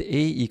end up with A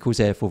equals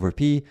F over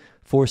P,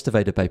 force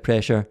divided by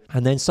pressure,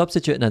 and then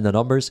substituting in the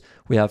numbers,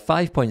 we have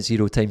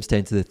 5.0 times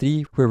 10 to the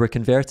 3, where we're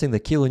converting the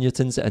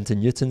kilonewtons into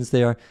newtons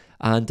there,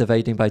 and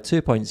dividing by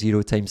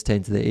 2.0 times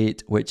 10 to the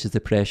 8, which is the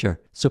pressure.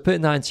 So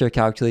putting that into your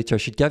calculator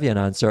should give you an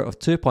answer of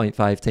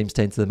 2.5 times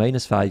 10 to the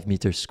minus 5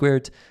 meters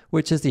squared,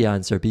 which is the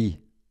answer B.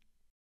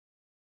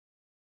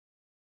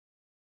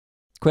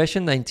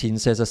 Question 19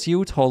 says a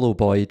sealed hollow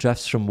buoy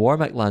drifts from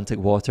warm Atlantic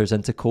waters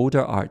into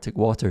colder Arctic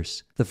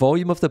waters. The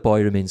volume of the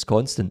buoy remains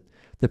constant.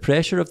 The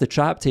pressure of the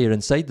trapped air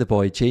inside the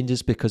buoy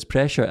changes because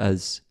pressure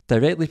is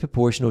directly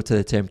proportional to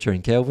the temperature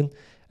in Kelvin,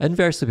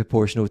 inversely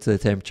proportional to the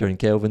temperature in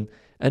Kelvin,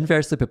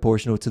 inversely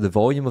proportional to the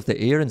volume of the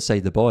air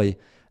inside the buoy,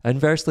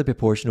 inversely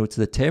proportional to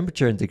the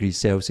temperature in degrees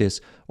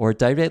Celsius, or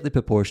directly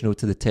proportional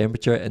to the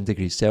temperature in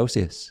degrees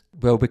Celsius.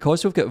 Well,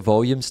 because we've got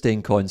volume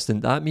staying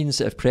constant, that means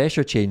that if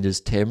pressure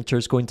changes, temperature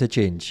is going to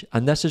change,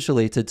 and this is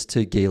related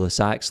to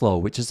Gay-Lussac's law,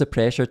 which is the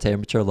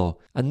pressure-temperature law.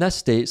 And this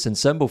states in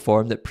symbol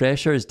form that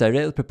pressure is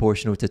directly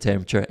proportional to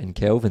temperature in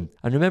Kelvin.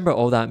 And remember,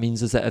 all that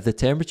means is that if the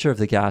temperature of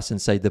the gas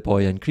inside the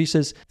buoy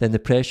increases, then the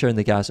pressure in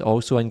the gas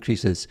also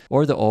increases,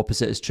 or the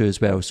opposite is true as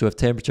well. So if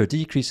temperature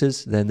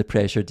decreases, then the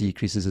pressure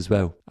decreases as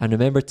well. And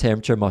remember,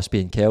 temperature must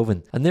be in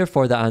Kelvin, and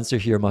therefore the answer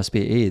here must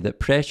be A, that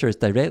pressure is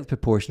directly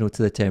proportional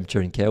to the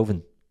temperature in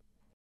Kelvin.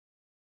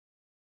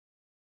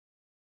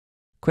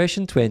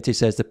 Question 20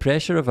 says the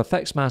pressure of a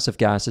fixed mass of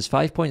gas is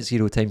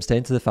 5.0 times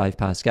 10 to the 5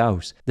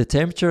 pascals. The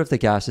temperature of the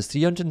gas is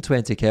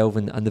 320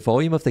 Kelvin and the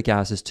volume of the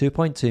gas is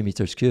 2.2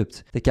 meters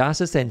cubed. The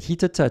gas is then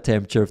heated to a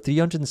temperature of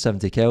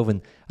 370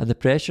 Kelvin and the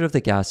pressure of the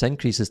gas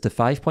increases to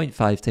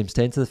 5.5 times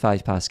 10 to the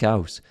 5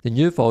 pascals. The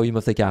new volume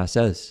of the gas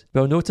is.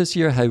 Well, notice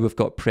here how we've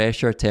got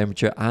pressure,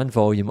 temperature and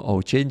volume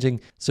all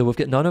changing. So we've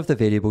got none of the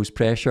variables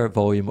pressure,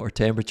 volume or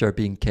temperature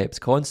being kept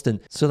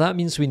constant. So that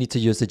means we need to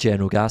use the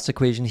general gas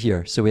equation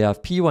here. So we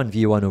have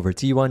P1V1 over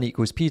T1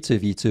 equals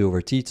P2V2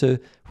 over T2,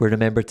 where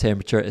remember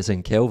temperature is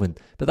in Kelvin.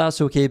 But that's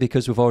okay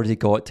because we've already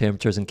got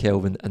temperatures in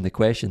Kelvin in the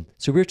question.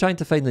 So we're trying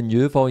to find the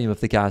new volume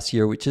of the gas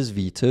here, which is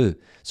V2.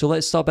 So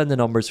let's sub in the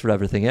numbers for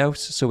everything else.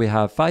 So we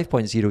have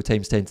 5.0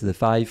 times 10 to the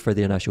 5 for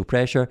the initial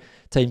pressure,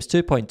 times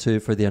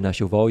 2.2 for the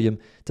initial volume,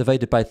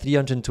 divided by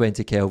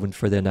 320 Kelvin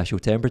for the initial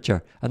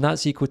temperature. And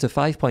that's equal to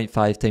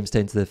 5.5 times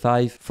 10 to the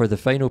 5 for the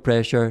final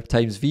pressure,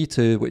 times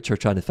V2, which we're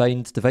trying to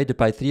find, divided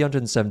by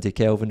 370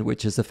 Kelvin,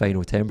 which is the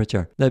final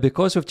temperature. Now,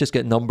 because we've just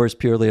got numbers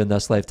purely on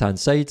this left-hand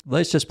side,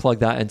 let's just plug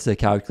that into the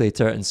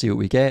calculator and see what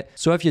we get.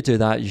 So if you do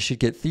that, you should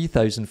get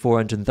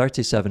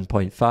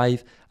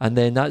 3,437.5, and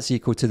then that's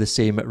equal to the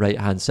same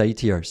right-hand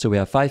side here. So we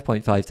have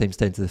 5.5 times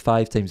 10 to the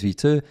 5 times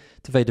V2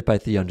 divided by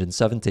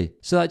 370.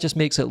 So that just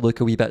makes it look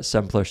a wee bit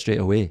simpler straight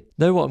away.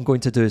 Now what I'm going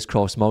to do is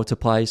cross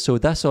multiply, so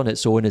this on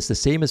its own is the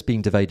same as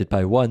being divided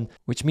by 1,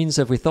 which means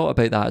if we thought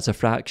about that as a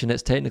fraction,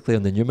 it's technically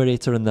on the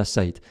numerator on this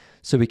side.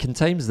 So we can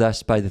times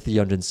this by the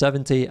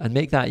 370 and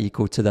make that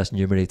equal to this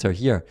numerator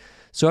here.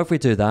 So if we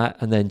do that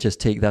and then just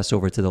take this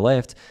over to the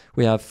left,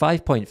 we have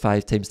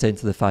 5.5 times 10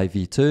 to the 5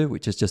 V2,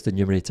 which is just the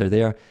numerator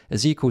there,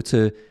 is equal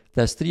to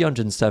this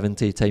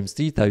 370 times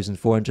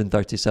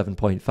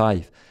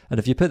 3,437.5. And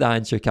if you put that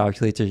into your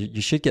calculator,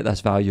 you should get this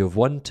value of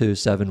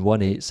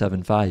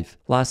 1271875.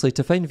 Lastly,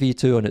 to find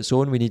V2 on its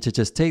own, we need to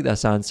just take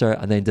this answer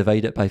and then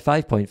divide it by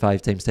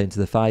 5.5 times 10 to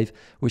the 5,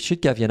 which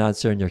should give you an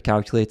answer in your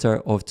calculator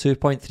of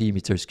 2.3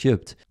 meters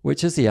cubed,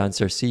 which is the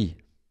answer C.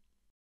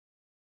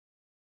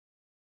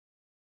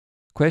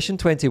 Question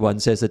 21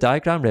 says the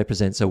diagram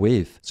represents a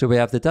wave. So we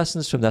have the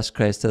distance from this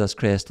crest to this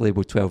crest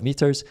labelled 12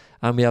 metres,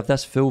 and we have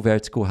this full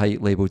vertical height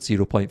labelled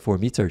 0.4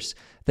 metres.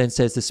 Then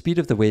says the speed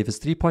of the wave is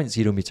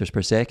 3.0 metres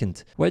per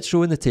second. Which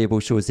row in the table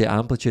shows the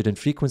amplitude and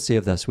frequency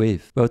of this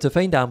wave? Well, to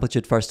find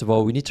amplitude, first of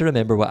all, we need to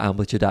remember what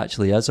amplitude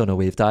actually is on a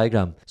wave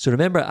diagram. So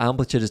remember,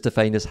 amplitude is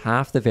defined as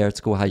half the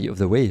vertical height of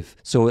the wave.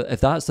 So if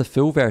that's the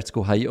full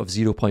vertical height of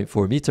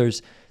 0.4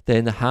 metres,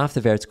 then half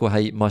the vertical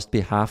height must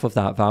be half of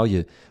that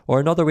value. Or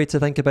another way to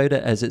think about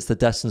it is it's the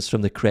distance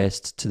from the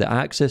crest to the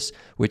axis,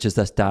 which is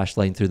this dashed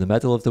line through the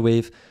middle of the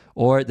wave,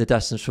 or the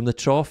distance from the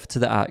trough to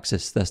the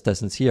axis, this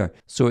distance here.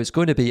 So it's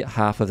going to be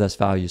half of this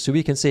value. So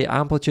we can say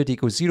amplitude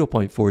equals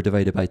 0.4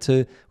 divided by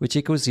 2, which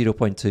equals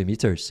 0.2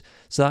 meters.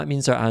 So that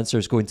means our answer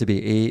is going to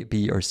be A,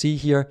 B, or C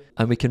here,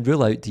 and we can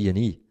rule out D and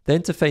E.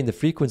 Then to find the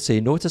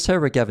frequency, notice how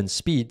we're given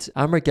speed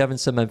and we're given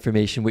some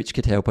information which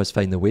could help us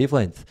find the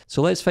wavelength.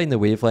 So let's find the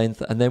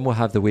wavelength and then we'll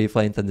have the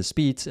wavelength and the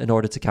speed in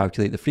order to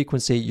calculate the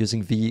frequency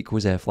using V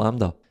equals F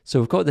lambda. So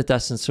we've got the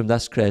distance from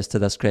this crest to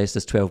this crest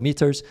is 12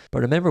 meters,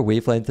 but remember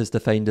wavelength is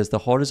defined as the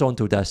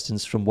horizontal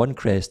distance from one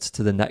crest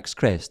to the next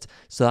crest.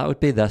 So that would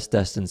be this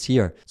distance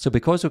here. So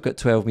because we've got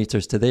 12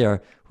 meters to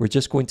there, we're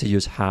just going to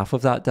use half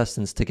of that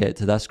distance to get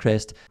to this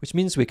crest, which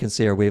means we can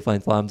say our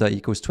wavelength lambda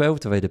equals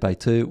 12 divided by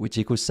 2, which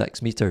equals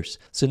 6 meters.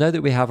 So now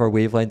that we have our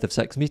wavelength of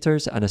 6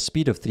 meters and a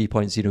speed of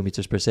 3.0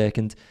 meters per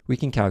second, we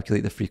can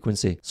calculate the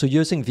frequency. So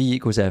using V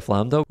equals F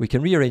lambda, we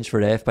can rearrange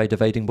for F by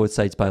dividing both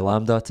sides by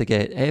lambda to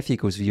get F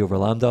equals V over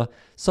lambda, lambda.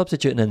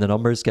 Substituting in the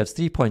numbers gives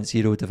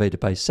 3.0 divided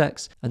by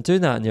 6, and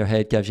doing that in your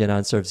head gives you an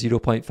answer of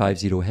 0.50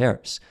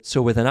 Hz.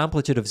 So with an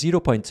amplitude of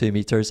 0.2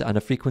 meters and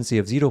a frequency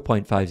of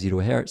 0.50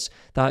 Hz,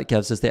 that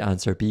gives us the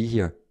answer B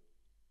here.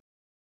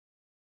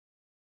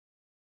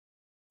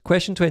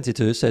 Question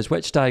 22 says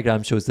which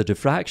diagram shows the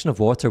diffraction of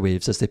water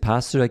waves as they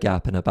pass through a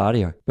gap in a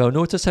barrier? Well,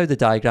 notice how the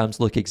diagrams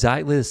look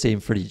exactly the same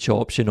for each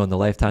option on the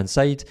left hand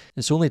side.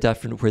 It's only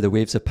different where the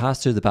waves have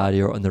passed through the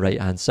barrier on the right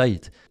hand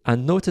side.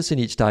 And notice in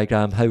each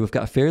diagram how we've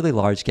got a fairly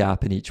large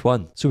gap in each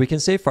one. So we can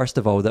say first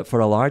of all that for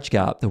a large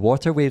gap, the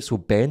water waves will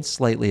bend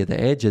slightly at the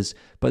edges,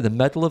 but the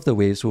middle of the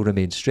waves will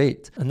remain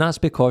straight. And that's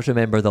because,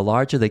 remember, the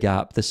larger the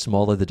gap, the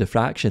smaller the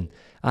diffraction,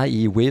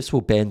 i.e. waves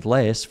will bend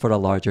less for a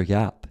larger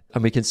gap.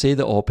 And we can say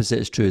the opposite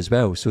is true as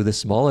well, so the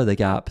smaller the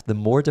gap, the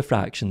more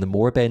diffraction, the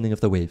more bending of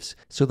the waves.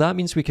 So that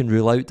means we can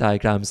rule out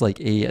diagrams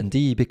like A and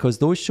D because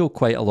those show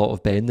quite a lot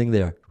of bending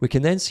there. We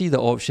can then see that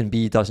option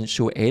B doesn't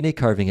show any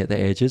curving at the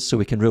edges, so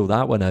we can rule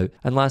that one out.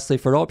 And lastly,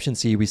 for option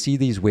C, we see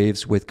these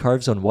waves with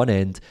curves on one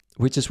end,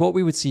 which is what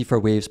we would see for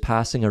waves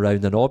passing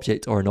around an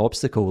object or an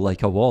obstacle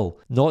like a wall,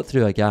 not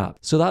through a gap.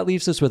 So that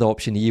leaves us with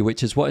option E,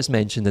 which is what is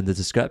mentioned in the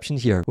description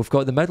here. We've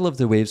got the middle of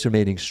the waves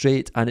remaining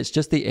straight, and it's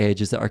just the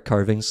edges that are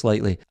curving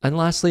slightly. And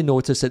lastly,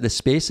 notice that the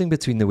spacing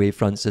between the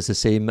wavefronts is the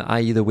same,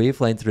 i.e. the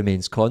wavelength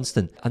remains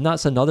constant. And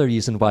that's another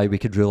reason why we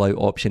could rule out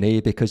option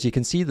A, because you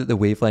can see that the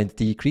wavelength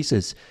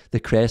decreases. The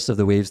crests of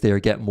the waves there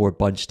get more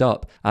bunched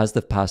up as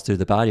they've passed through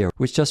the barrier,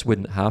 which just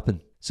wouldn't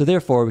happen. So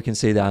therefore we can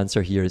say the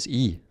answer here is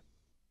E.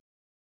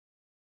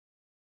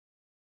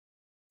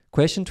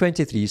 Question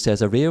 23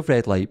 says a ray of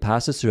red light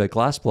passes through a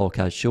glass block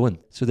as shown.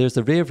 So there's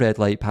the ray of red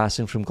light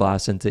passing from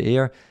glass into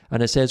air,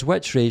 and it says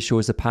which ray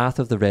shows the path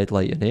of the red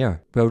light in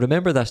air. Well,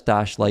 remember this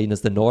dashed line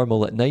is the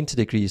normal at 90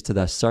 degrees to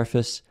this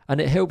surface,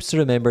 and it helps to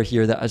remember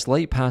here that as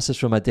light passes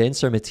from a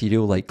denser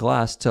material like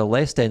glass to a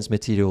less dense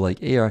material like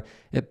air,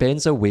 it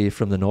bends away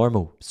from the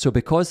normal. So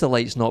because the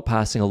light's not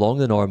passing along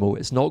the normal,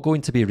 it's not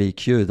going to be ray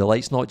Q. The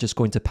light's not just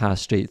going to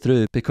pass straight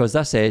through because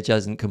this edge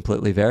isn't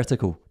completely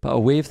vertical. But a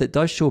wave that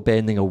does show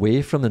bending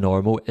away from the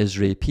normal is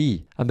ray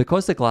P. And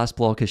because the glass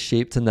block is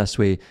shaped in this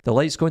way, the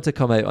light's going to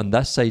come out on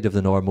this side of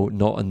the normal,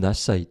 not on this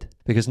side.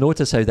 Because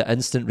notice how the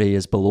instant ray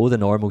is below the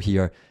normal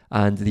here,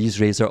 and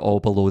these rays are all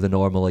below the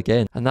normal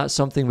again. And that's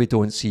something we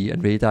don't see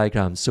in ray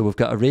diagrams. So we've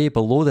got a ray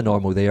below the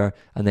normal there,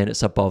 and then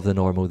it's above the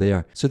normal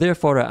there. So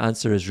therefore our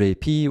answer is ray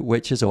P,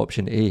 which is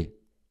option A.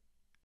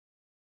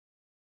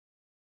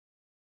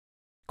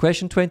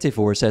 Question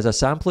 24 says a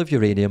sample of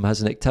uranium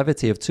has an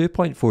activity of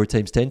 2.4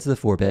 times 10 to the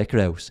 4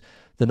 becquerels.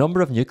 The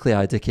number of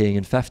nuclei decaying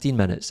in 15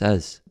 minutes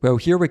is. Well,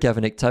 here we're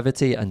given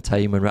activity and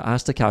time when we're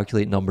asked to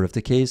calculate number of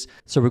decays,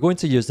 so we're going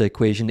to use the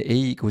equation A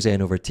equals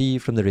N over T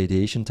from the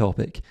radiation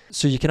topic.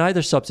 So you can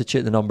either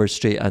substitute the numbers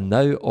straight in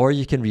now, or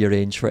you can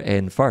rearrange for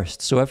N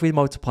first. So if we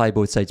multiply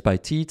both sides by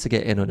T to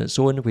get N on its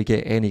own, we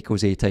get N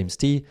equals A times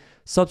T.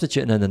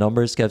 Substituting in the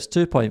numbers gives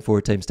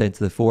 2.4 times 10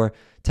 to the 4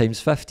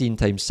 times 15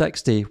 times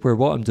 60, where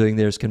what I'm doing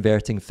there is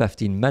converting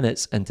 15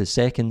 minutes into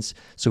seconds,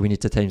 so we need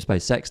to times by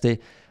 60.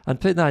 And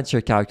putting that into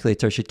your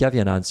calculator should give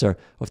you an answer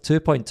of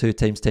 2.2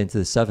 times 10 to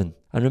the 7.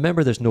 And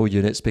remember there's no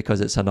units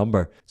because it's a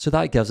number, so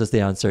that gives us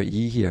the answer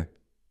E here.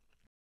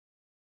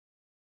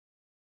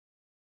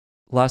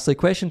 Lastly,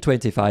 question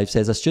 25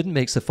 says a student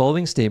makes the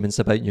following statements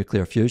about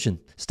nuclear fusion.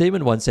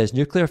 Statement 1 says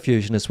nuclear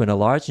fusion is when a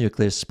large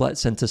nucleus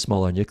splits into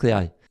smaller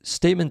nuclei.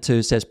 Statement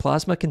 2 says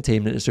plasma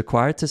containment is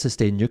required to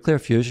sustain nuclear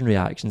fusion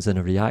reactions in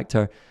a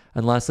reactor.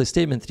 And lastly,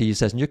 statement 3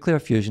 says nuclear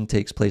fusion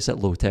takes place at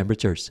low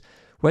temperatures.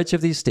 Which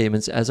of these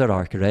statements is or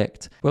are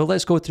correct? Well,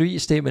 let's go through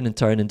each statement in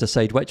turn and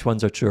decide which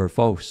ones are true or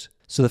false.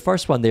 So the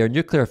first one there,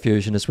 nuclear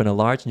fusion is when a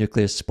large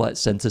nucleus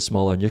splits into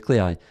smaller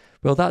nuclei.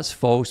 Well, that's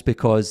false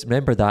because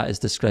remember that is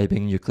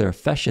describing nuclear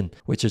fission,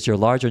 which is your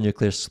larger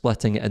nucleus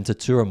splitting into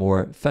 2 or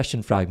more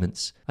fission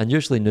fragments. And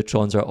usually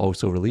neutrons are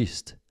also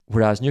released.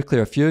 Whereas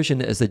nuclear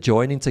fusion is the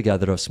joining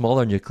together of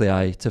smaller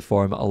nuclei to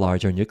form a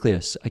larger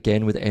nucleus,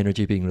 again with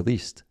energy being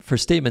released. For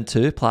statement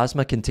 2,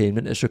 plasma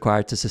containment is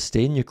required to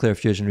sustain nuclear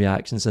fusion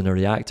reactions in a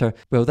reactor.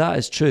 Well, that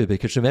is true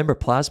because remember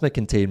plasma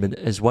containment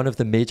is one of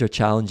the major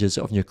challenges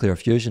of nuclear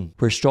fusion,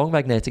 where strong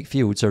magnetic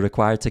fields are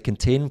required to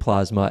contain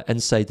plasma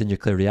inside the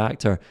nuclear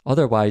reactor.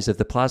 Otherwise, if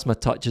the plasma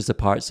touches the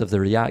parts of the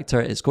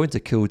reactor, it's going to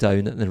cool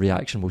down and the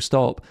reaction will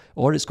stop,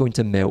 or it's going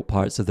to melt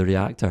parts of the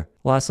reactor.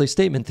 Lastly,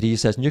 statement 3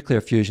 says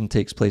nuclear fusion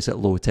takes place at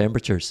low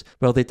temperatures.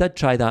 Well, they did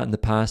try that in the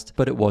past,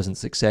 but it wasn't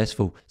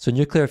successful. So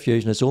nuclear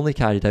fusion is only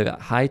carried out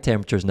at high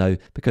temperatures now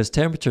because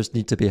temperatures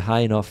need to be high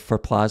enough for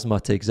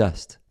plasma to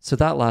exist. So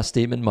that last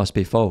statement must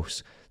be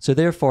false. So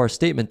therefore,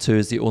 statement 2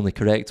 is the only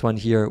correct one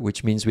here,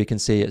 which means we can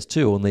say it's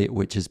 2 only,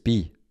 which is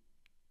B.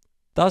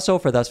 That's all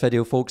for this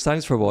video, folks.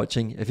 Thanks for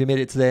watching. If you made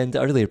it to the end,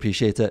 I really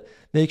appreciate it.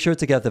 Make sure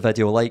to give the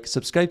video a like,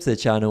 subscribe to the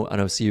channel, and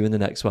I'll see you in the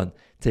next one.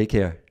 Take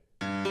care.